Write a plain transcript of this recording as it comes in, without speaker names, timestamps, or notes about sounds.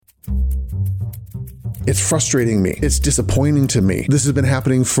It's frustrating me. It's disappointing to me. This has been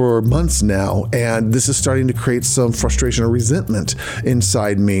happening for months now, and this is starting to create some frustration or resentment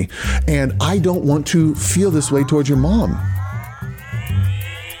inside me. And I don't want to feel this way towards your mom.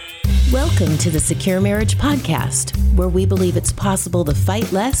 Welcome to the Secure Marriage Podcast, where we believe it's possible to fight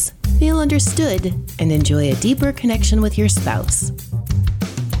less, feel understood, and enjoy a deeper connection with your spouse.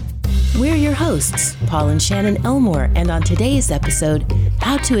 We're your hosts, Paul and Shannon Elmore, and on today's episode,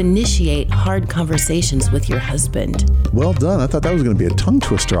 how to initiate hard conversations with your husband. Well done. I thought that was going to be a tongue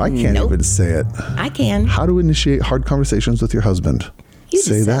twister. I can't even say it. I can. How to initiate hard conversations with your husband. You just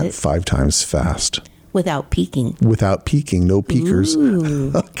say said that it. 5 times fast. Without peeking. Without peeking. No peekers.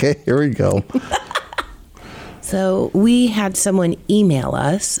 Ooh. Okay, here we go. So we had someone email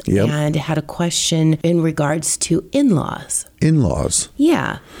us and had a question in regards to in-laws. In-laws.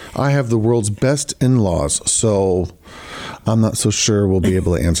 Yeah. I have the world's best in-laws, so I'm not so sure we'll be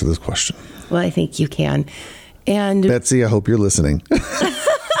able to answer this question. Well, I think you can. And Betsy, I hope you're listening.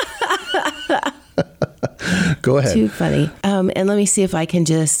 Go ahead. Too funny. And let me see if I can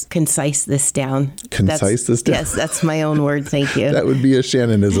just concise this down. This down? Yes, that's my own word. Thank you. That would be a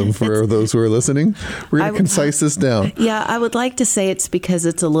Shannonism for those who are listening. We're going to concise this down. Yeah, I would like to say it's because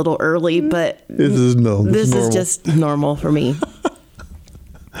it's a little early, but This is just normal for me.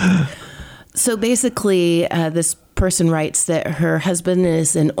 So basically, this person writes that her husband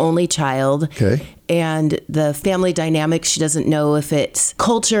is an only child. Okay. And the family dynamics, she doesn't know if it's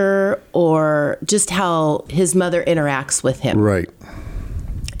culture or just how his mother interacts with him. Right.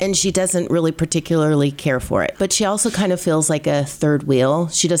 And she doesn't really particularly care for it. But she also kind of feels like a third wheel.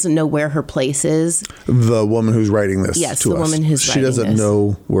 She doesn't know where her place is. The woman who's writing this to us. Yes, the woman who's writing this. She doesn't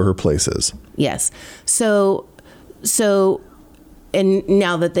know where her place is. Yes. So, and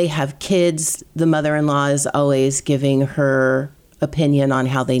now that they have kids, the mother-in-law is always giving her opinion on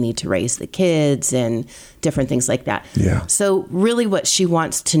how they need to raise the kids and different things like that. Yeah. So really what she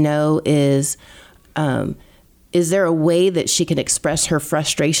wants to know is there a way that she can express her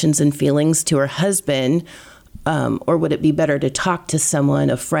frustrations and feelings to her husband, or would it be better to talk to someone,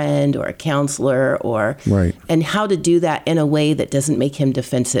 a friend or a counselor, right. And how to do that in a way that doesn't make him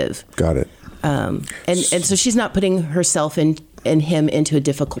defensive. Got it. And so she's not putting herself and him into a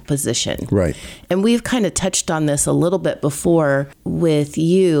difficult position. Right. And we've kind of touched on this a little bit before with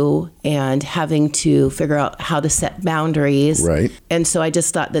you and having to figure out how to set boundaries. Right. And so I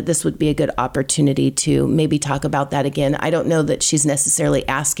just thought that this would be a good opportunity to maybe talk about that again. I don't know that she's necessarily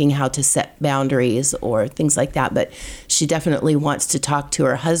asking how to set boundaries or things like that, but she definitely wants to talk to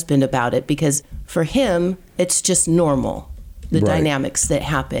her husband about it because for him, it's just normal, the dynamics that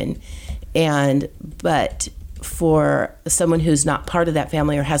happen. But for someone who's not part of that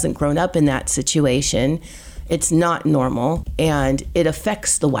family or hasn't grown up in that situation, it's not normal and it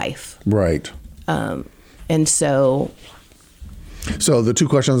affects the wife. Right. And so the 2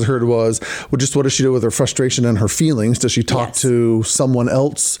 questions I heard was, well, just what does she do with her frustration and her feelings? Does she talk to someone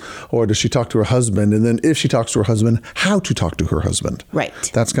else or does she talk to her husband? And then if she talks to her husband, how to talk to her husband? Right.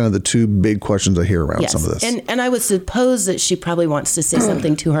 That's kind of the 2 big questions I hear around some of this. And I would suppose that she probably wants to say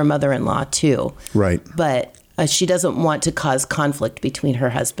something to her mother-in-law too. Right. But she doesn't want to cause conflict between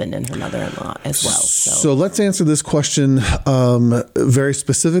her husband and her mother-in-law as well. So let's answer this question very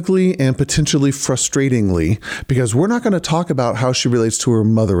specifically and potentially frustratingly, because we're not going to talk about how she relates to her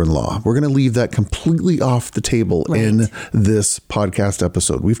mother-in-law. We're going to leave that completely off the table in this podcast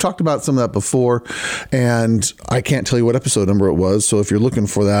episode. We've talked about some of that before, and I can't tell you what episode number it was. So if you're looking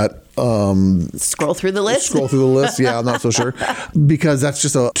for that, scroll through the list. Yeah, I'm not so sure, because that's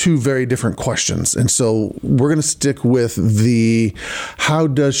just 2 very different questions. And so we're going to stick with how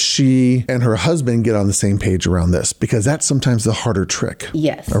does she and her husband get on the same page around this? Because that's sometimes the harder trick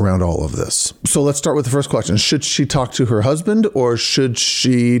around all of this. So let's start with the first question. Should she talk to her husband or should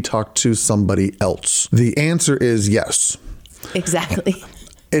she talk to somebody else? The answer is yes. Exactly.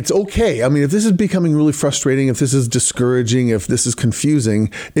 It's okay. I mean, if this is becoming really frustrating, if this is discouraging, if this is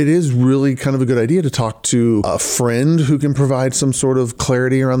confusing, it is really kind of a good idea to talk to a friend who can provide some sort of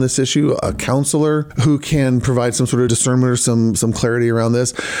clarity around this issue, a counselor who can provide some sort of discernment or some clarity around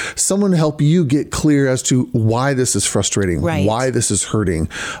this, someone to help you get clear as to why this is frustrating, why this is hurting,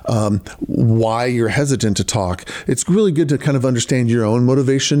 why you're hesitant to talk. It's really good to kind of understand your own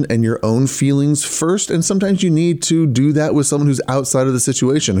motivation and your own feelings first. And sometimes you need to do that with someone who's outside of the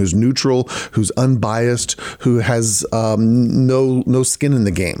situation, who's neutral, who's unbiased, who has no skin in the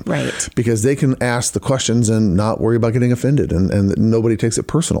game. Right. Because they can ask the questions and not worry about getting offended, and nobody takes it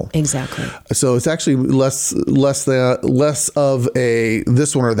personal. Exactly. So it's actually less of a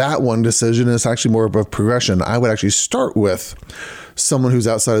this one or that one decision. It's actually more of a progression. I would actually start with someone who's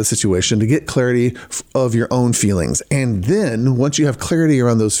outside of the situation to get clarity of your own feelings. And then once you have clarity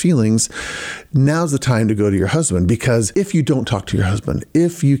around those feelings, now's the time to go to your husband. Because if you don't talk to your husband,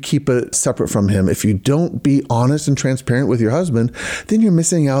 if you keep it separate from him, if you don't be honest and transparent with your husband, then you're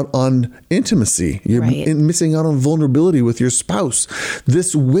missing out on intimacy. You're missing out on vulnerability with your spouse.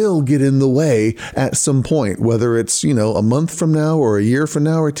 This will get in the way at some point, whether it's, a month from now or a year from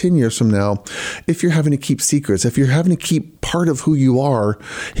now or 10 years from now. If you're having to keep secrets, if you're having to keep part of who you are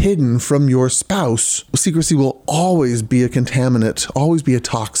hidden from your spouse, secrecy will always be a contaminant, always be a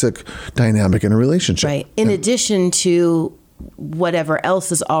toxic dynamic in a relationship. Right. In addition to whatever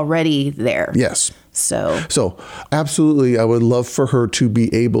else is already there. Yes. So absolutely, I would love for her to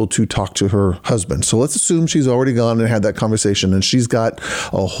be able to talk to her husband. So let's assume she's already gone and had that conversation and she's got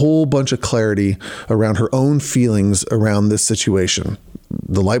a whole bunch of clarity around her own feelings around this situation.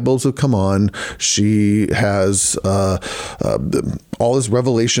 The light bulbs have come on. She has all this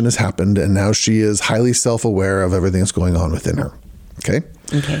revelation has happened, and now she is highly self-aware of everything that's going on within her. Okay.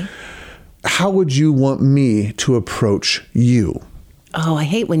 How would you want me to approach you? Oh, I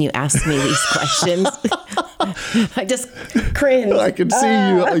hate when you ask me these questions. I just cringe. I can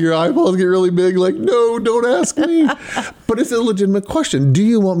see your eyeballs get really big, like, no, don't ask me. But it's a legitimate question. Do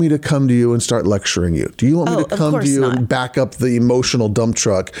you want me to come to you and start lecturing you? Do you want me to come to you and back up the emotional dump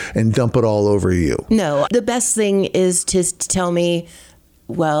truck and dump it all over you? No. The best thing is to tell me,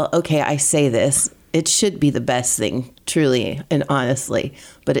 well, okay, I say this. It should be the best thing, truly and honestly,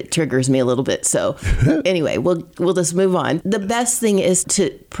 but it triggers me a little bit. So anyway, we'll just move on. The best thing is to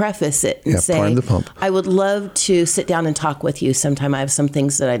preface it and say, prime the pump. I would love to sit down and talk with you sometime. I have some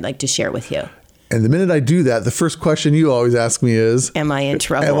things that I'd like to share with you. And the minute I do that, the first question you always ask me is, am I in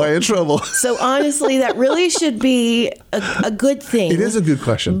trouble? Am I in trouble? So honestly, that really should be a good thing. It is a good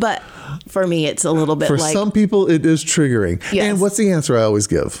question. But for me, it's a little bit for some people, it is triggering. Yes. And what's the answer I always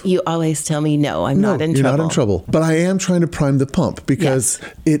give? You always tell me, no, I'm not in trouble. You're not in trouble. But I am trying to prime the pump because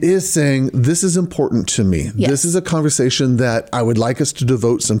it is saying, this is important to me. Yes. This is a conversation that I would like us to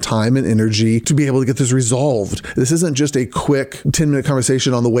devote some time and energy to be able to get this resolved. This isn't just a quick 10-minute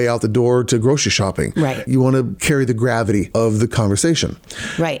conversation on the way out the door to grocery shopping. Right. You want to carry the gravity of the conversation.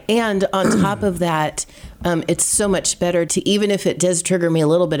 Right. And on top of that, it's so much better to, even if it does trigger me a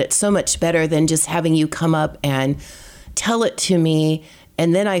little bit, it's so much better than just having you come up and tell it to me.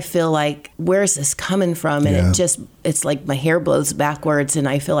 And then I feel like, where's this coming from? And it's like my hair blows backwards and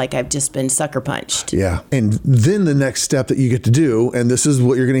I feel like I've just been sucker punched. Yeah. And then the next step that you get to do, and this is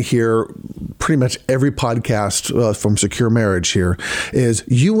what you're going to hear pretty much every podcast from Secure Marriage here, is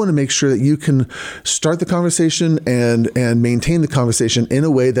you want to make sure that you can start the conversation and maintain the conversation in a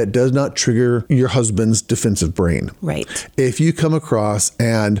way that does not trigger your husband's defensive brain. Right. If you come across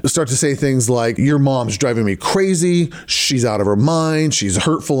and start to say things like, your mom's driving me crazy, she's out of her mind, she's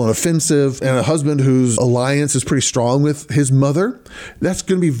hurtful and offensive, and a husband whose alliance is pretty strong with his mother, that's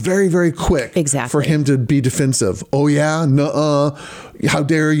going to be very, very quick for him to be defensive. Oh yeah, nuh-uh, how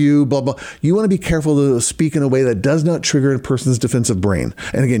dare you, blah, blah. You want to be careful to speak in a way that does not trigger a person's defensive brain.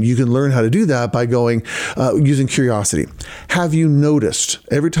 And again, you can learn how to do that by going, using curiosity. Have you noticed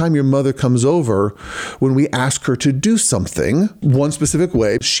every time your mother comes over, when we ask her to do something one specific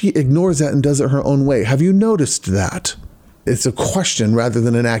way, she ignores that and does it her own way? Have you noticed that? It's a question rather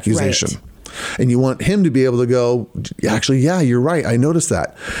than an accusation. Right. And you want him to be able to go, actually, yeah, you're right. I noticed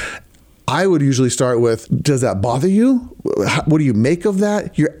that. I would usually start with, does that bother you? What do you make of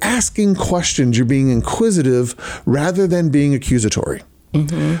that? You're asking questions. You're being inquisitive rather than being accusatory.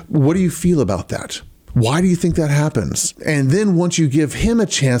 Mm-hmm. What do you feel about that? Why do you think that happens? And then once you give him a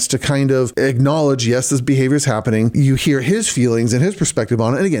chance to kind of acknowledge, yes, this behavior is happening, you hear his feelings and his perspective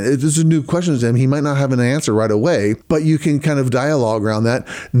on it. And again, this is a new question to him. He might not have an answer right away, but you can kind of dialogue around that.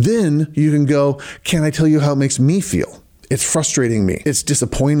 Then you can go, can I tell you how it makes me feel? It's frustrating me. It's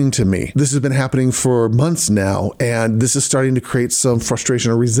disappointing to me. This has been happening for months now, and this is starting to create some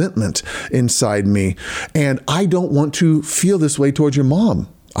frustration or resentment inside me. And I don't want to feel this way towards your mom.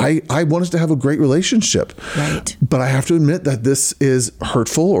 I want us to have a great relationship. Right. But I have to admit that this is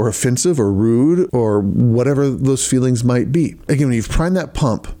hurtful or offensive or rude or whatever those feelings might be. Again, when you've primed that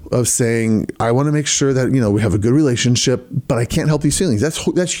pump of saying, I want to make sure that, we have a good relationship, but I can't help these feelings.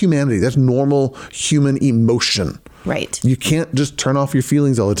 That's humanity. That's normal human emotion. Right. You can't just turn off your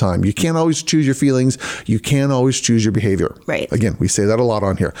feelings all the time. You can't always choose your feelings. You can't always choose your behavior. Right. Again, we say that a lot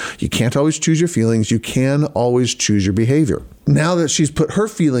on here. You can't always choose your feelings. You can always choose your behavior. Now that she's put her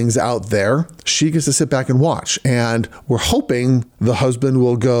feelings out there, she gets to sit back and watch. And we're hoping the husband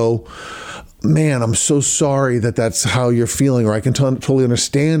will go, man, I'm so sorry that that's how you're feeling, or I can totally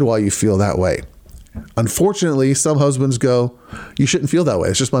understand why you feel that way. Unfortunately, some husbands go, you shouldn't feel that way.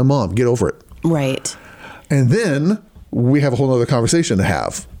 It's just my mom. Get over it. Right. And then we have a whole other conversation to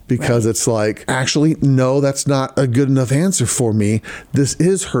have. Because it's like, actually, no, that's not a good enough answer for me. This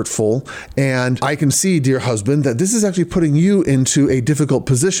is hurtful. And I can see, dear husband, that this is actually putting you into a difficult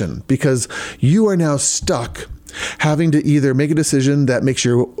position because you are now stuck having to either make a decision that makes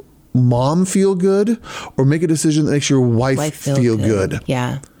your mom feel good or make a decision that makes your wife feel good.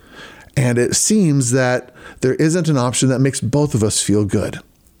 Yeah. And it seems that there isn't an option that makes both of us feel good.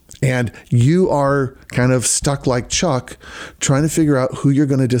 And you are kind of stuck like Chuck trying to figure out who you're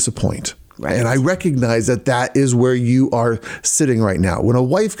going to disappoint. Right. And I recognize that that is where you are sitting right now. When a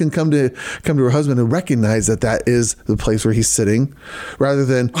wife can come to her husband and recognize that that is the place where he's sitting, rather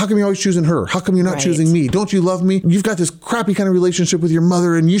than, how come you're always choosing her? How come you're not choosing me? Don't you love me? You've got this crappy kind of relationship with your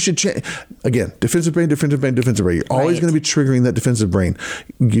mother and you should change. Again, defensive brain, defensive brain, defensive brain. You're always going to be triggering that defensive brain.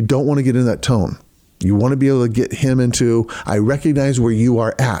 You don't want to get in that tone. You want to be able to get him into, I recognize where you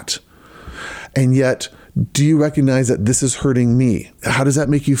are at. And yet, do you recognize that this is hurting me? How does that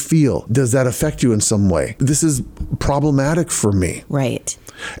make you feel? Does that affect you in some way? This is problematic for me. Right.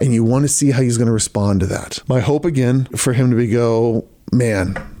 And you want to see how he's going to respond to that. My hope again for him to go,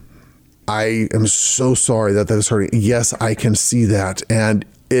 man, I am so sorry that is hurting. Yes, I can see that. And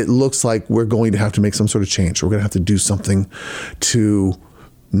it looks like we're going to have to make some sort of change. We're going to have to do something to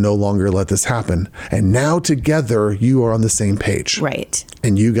no longer let this happen. And now together you are on the same page. Right.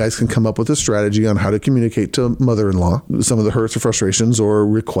 And you guys can come up with a strategy on how to communicate to mother-in-law some of the hurts or frustrations or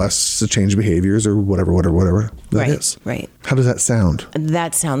requests to change behaviors or whatever that is. Right. How does that sound?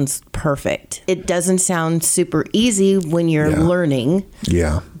 That sounds perfect. It doesn't sound super easy when you're learning.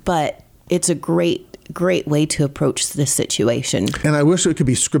 Yeah. But it's a great way to approach this situation. And I wish it could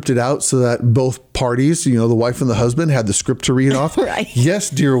be scripted out so that both parties, the wife and the husband, had the script to read off. Right. Yes,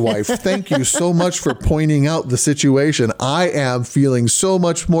 dear wife, thank you so much for pointing out the situation. I am feeling so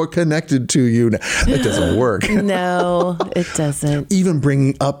much more connected to you. That doesn't work. No, it doesn't. Even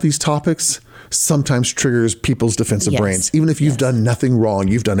bringing up these topics sometimes triggers people's defensive brains. Even if you've done nothing wrong,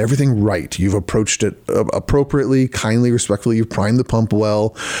 you've done everything right. You've approached it appropriately, kindly, respectfully. You've primed the pump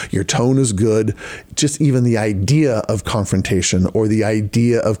well. Your tone is good. Just even the idea of confrontation or the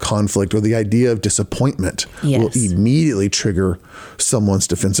idea of conflict or the idea of disappointment will immediately trigger someone's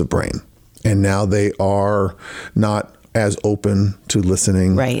defensive brain. And now they are not as open to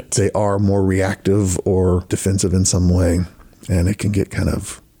listening. Right. They are more reactive or defensive in some way. And it can get kind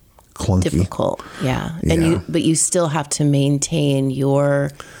of clunky. Difficult, yeah. But you still have to maintain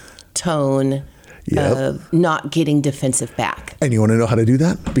your tone of not getting defensive back. And you want to know how to do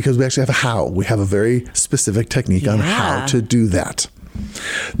that? Because we actually have a how. We have a very specific technique on how to do that.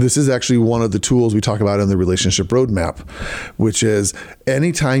 This is actually one of the tools we talk about in the relationship roadmap, which is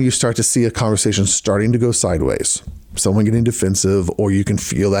anytime you start to see a conversation starting to go sideways, someone getting defensive, or you can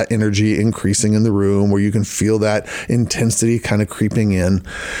feel that energy increasing in the room, or you can feel that intensity kind of creeping in,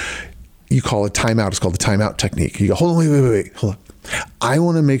 you call it timeout. It's called the timeout technique. You go, hold on, wait, hold on. I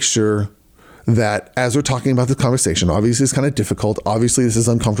want to make sure that as we're talking about the conversation, obviously it's kind of difficult. Obviously this is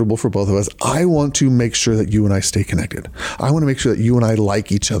uncomfortable for both of us. I want to make sure that you and I stay connected. I want to make sure that you and I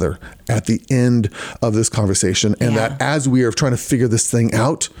like each other at the end of this conversation. And that as we are trying to figure this thing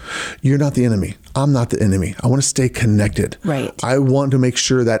out, you're not the enemy. I'm not the enemy. I want to stay connected. Right. I want to make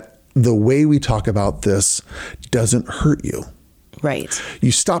sure that the way we talk about this doesn't hurt you. Right.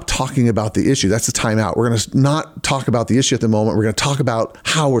 You stop talking about the issue. That's the timeout. We're going to not talk about the issue at the moment. We're going to talk about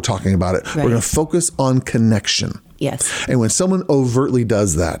how we're talking about it. Right. We're going to focus on connection. Yes. And when someone overtly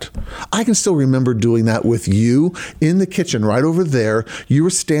does that, I can still remember doing that with you in the kitchen right over there. You were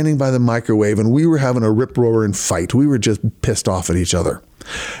standing by the microwave and we were having a rip-roaring fight. We were just pissed off at each other.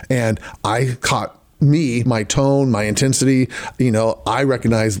 And I caught my tone, my intensity, I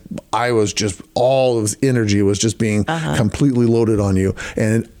recognized I was just, all of his energy was just being completely loaded on you.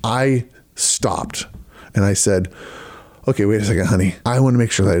 And I stopped and I said, okay, wait a second, honey. I want to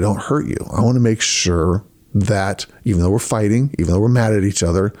make sure that I don't hurt you. I want to make sure that even though we're fighting, even though we're mad at each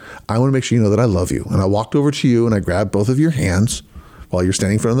other, I want to make sure you know that I love you. And I walked over to you and I grabbed both of your hands while you're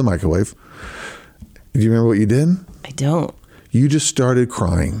standing in front of the microwave. Do you remember what you did? I don't. You just started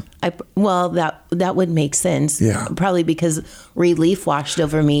crying. That would make sense. Yeah. Probably because relief washed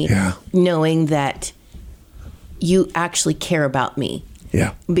over me, knowing that you actually care about me.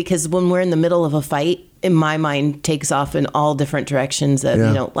 Yeah. Because when we're in the middle of a fight, in my mind takes off in all different directions of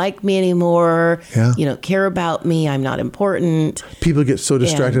you don't like me anymore, you don't care about me, I'm not important. People get so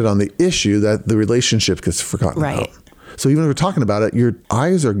distracted on the issue that the relationship gets forgotten about. So even if we're talking about it, your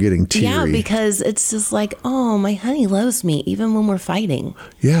eyes are getting teary. Yeah, because it's just like, oh, my honey loves me even when we're fighting.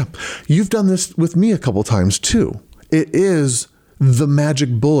 Yeah. You've done this with me a couple times too. It is the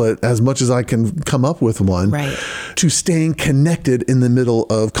magic bullet, as much as I can come up with one, right, to staying connected in the middle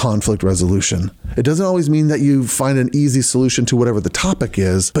of conflict resolution. It doesn't always mean that you find an easy solution to whatever the topic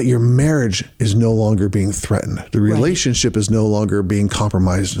is, but your marriage is no longer being threatened. The relationship is no longer being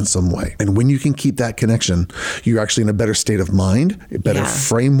compromised in some way. And when you can keep that connection, you're actually in a better state of mind, a better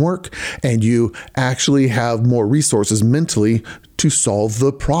framework, and you actually have more resources mentally to solve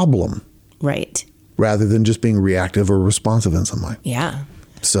the problem. Right. Rather than just being reactive or responsive in some way. Yeah.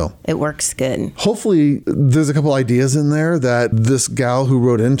 So it works good. Hopefully there's a couple ideas in there that this gal who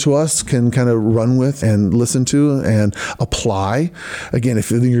wrote into us can kind of run with and listen to and apply. Again,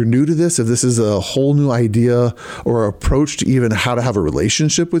 if you're new to this, if this is a whole new idea or approach to even how to have a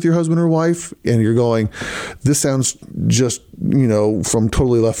relationship with your husband or wife, and you're going, this sounds just, from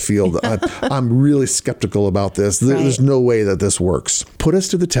totally left field. I'm really skeptical about this. There's no way that this works. Put us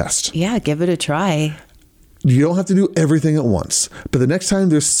to the test. Yeah, give it a try. You don't have to do everything at once, but the next time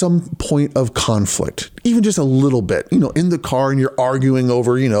there's some point of conflict, even just a little bit, in the car and you're arguing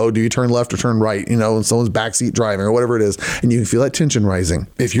over, do you turn left or turn right, in someone's backseat driving or whatever it is, and you can feel that tension rising.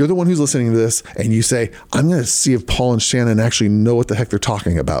 If you're the one who's listening to this and you say, I'm going to see if Paul and Shannon actually know what the heck they're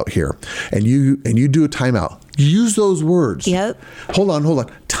talking about here, and you do a timeout, use those words. Yep. Hold on.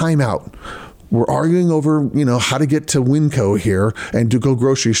 Timeout. We're arguing over, how to get to Winco here and to go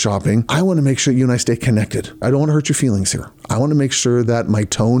grocery shopping. I want to make sure you and I stay connected. I don't want to hurt your feelings here. I want to make sure that my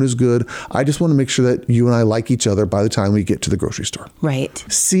tone is good. I just want to make sure that you and I like each other by the time we get to the grocery store. Right.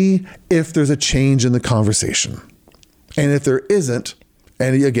 See if there's a change in the conversation. And if there isn't,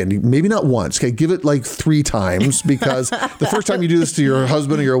 and again, maybe not once, okay, give it like 3 times, because the first time you do this to your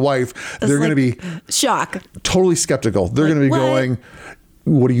husband or your wife, they're going to be shock, totally skeptical. They're going to be going,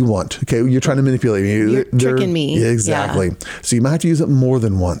 what do you want? Okay, you're trying to manipulate me. You're tricking me. Exactly. Yeah. So you might have to use it more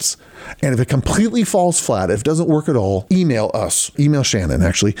than once. And if it completely falls flat, if it doesn't work at all, email us. Email Shannon,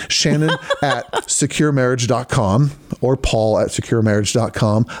 actually. Shannon at securemarriage.com or Paul at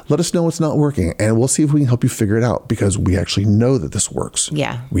securemarriage.com. Let us know what's not working, and we'll see if we can help you figure it out, because we actually know that this works.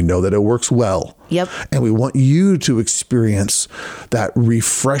 Yeah. We know that it works well. Yep. And we want you to experience that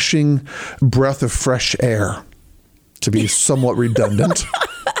refreshing breath of fresh air, to be somewhat redundant.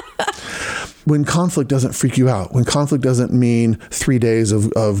 When conflict doesn't freak you out, when conflict doesn't mean 3 days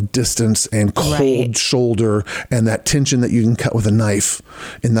of distance and cold shoulder and that tension that you can cut with a knife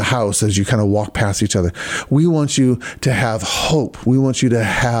in the house as you kind of walk past each other. We want you to have hope. We want you to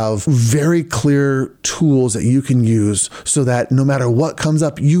have very clear tools that you can use so that no matter what comes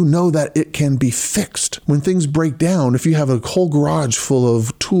up, you know that it can be fixed. When things break down, if you have a whole garage full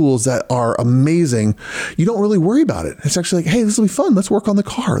of tools that are amazing, you don't really worry about it. It's actually like, hey, this will be fun. Let's work on the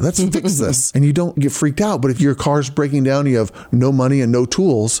car. Let's fix this. And you don't get freaked out. But if your car's breaking down, you have no money and no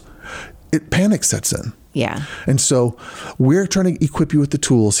tools, panic sets in. Yeah. And so we're trying to equip you with the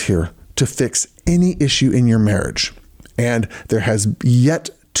tools here to fix any issue in your marriage. And there has yet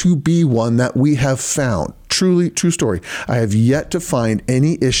to be one that we have found. Truly, true story. I have yet to find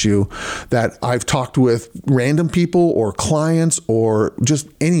any issue that I've talked with random people or clients or just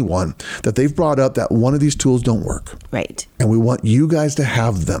anyone that they've brought up that one of these tools don't work. Right. And we want you guys to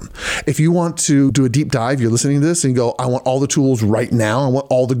have them. If you want to do a deep dive, you're listening to this and you go, I want all the tools right now. I want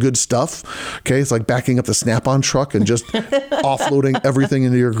all the good stuff. Okay. It's like backing up the Snap-on truck and just offloading everything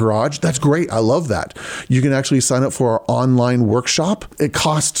into your garage. That's great. I love that. You can actually sign up for our online workshop. It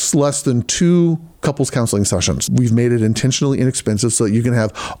costs less than 2 couples counseling sessions. We've made it intentionally inexpensive so that you can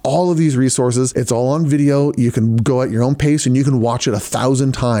have all of these resources. It's all on video. You can go at your own pace and you can watch it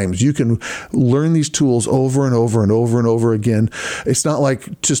 1,000 times. You can learn these tools over and over and over and over again. It's not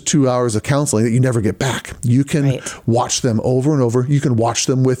like just 2 hours of counseling that you never get back. You can watch them over and over. You can watch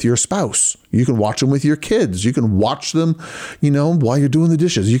them with your spouse. You can watch them with your kids. You can watch them, while you're doing the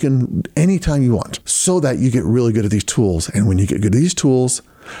dishes. You can anytime you want, so that you get really good at these tools. And when you get good at these tools,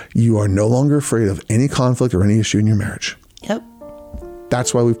 you are no longer afraid of any conflict or any issue in your marriage. Yep.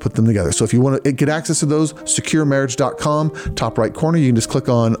 That's why we've put them together. So if you want to get access to those, securemarriage.com, top right corner, you can just click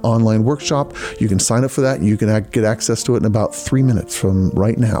on online workshop. You can sign up for that. And you can get access to it in about 3 minutes from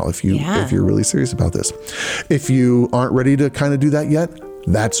right now if you're really serious about this. If you aren't ready to kind of do that yet,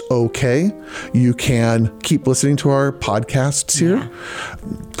 that's okay. You can keep listening to our podcasts here.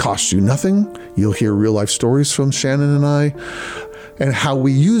 Costs you nothing. You'll hear real life stories from Shannon and I. and how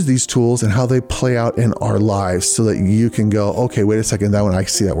we use these tools and how they play out in our lives so that you can go, okay, wait a second, that one, I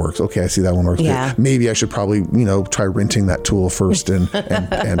see that works. Okay, I see that one works. Yeah. Maybe I should probably, try renting that tool first and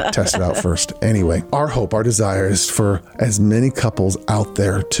test it out first. Anyway, our hope, our desire is for as many couples out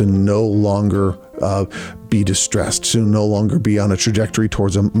there to no longer be distressed, to no longer be on a trajectory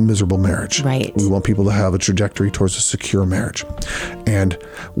towards a miserable marriage. Right. We want people to have a trajectory towards a secure marriage. And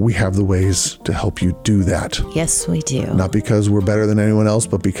we have the ways to help you do that. Yes, we do. Not because we're better than anyone else,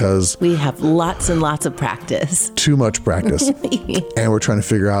 but because we have lots and lots of practice. Too much practice. And we're trying to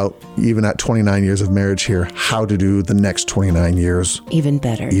figure out, even at 29 years of marriage here, how to do the next 29 years even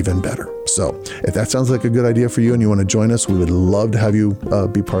better. So if that sounds like a good idea for you and you want to join us, we would love to have you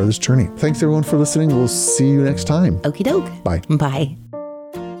be part of this journey. Thanks everyone for listening. We'll see you next time. Okie doke. Bye. Bye.